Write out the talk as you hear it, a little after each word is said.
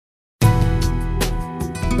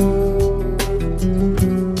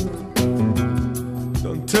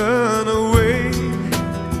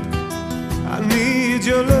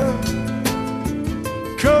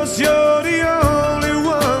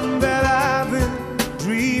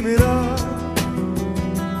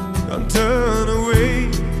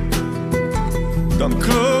Come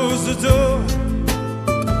close the door,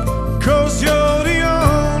 'cause you're the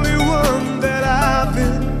only one that I've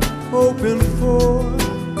been hoping for.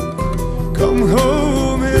 Come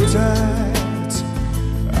hold me tight,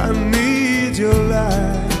 I need your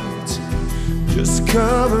light. Just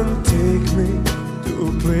come and take me to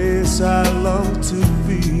a place I long to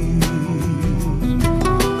be.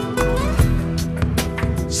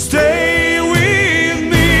 Stay with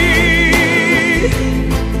me,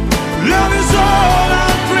 love is all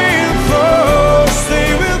I'm praying for. Stay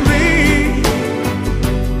with me,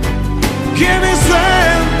 give me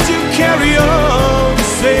strength to carry on.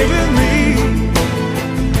 Stay with me,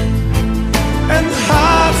 and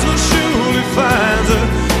hearts will surely find a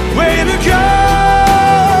way to go.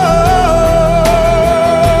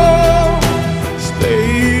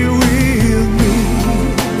 Stay with me,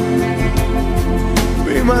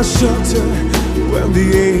 be my shelter when the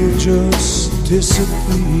angels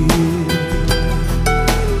disappear.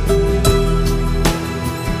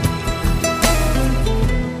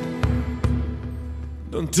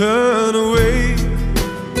 Don't turn away,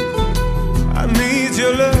 I need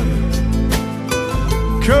your love,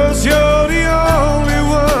 'cause you're the only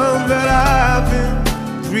one that I've been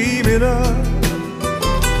dreaming of.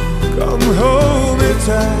 Come hold me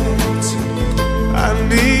tight, I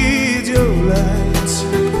need your light.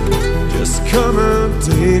 Just come and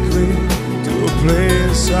take me to a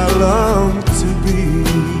place I long to be.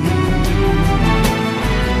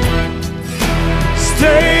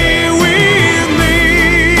 Stay with me,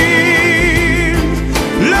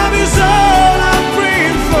 love is all I'm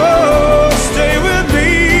praying for. Stay with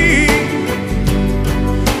me,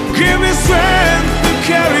 give me strength to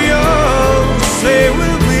carry on. Stay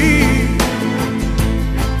with me,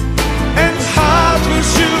 and heart will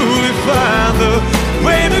surely find the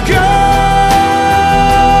way to go.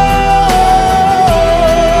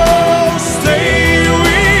 Stay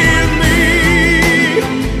with me,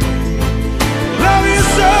 love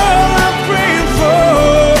is all I'm praying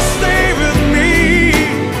for. Stay with me,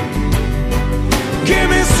 give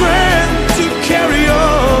me strength to carry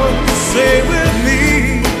on. Stay with me,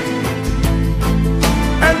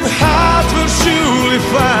 and the heart will surely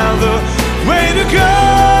find the way to go.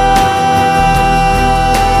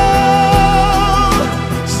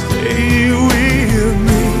 Stay with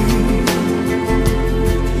me,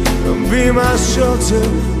 and be my shelter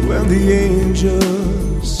when the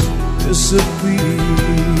angels disappear.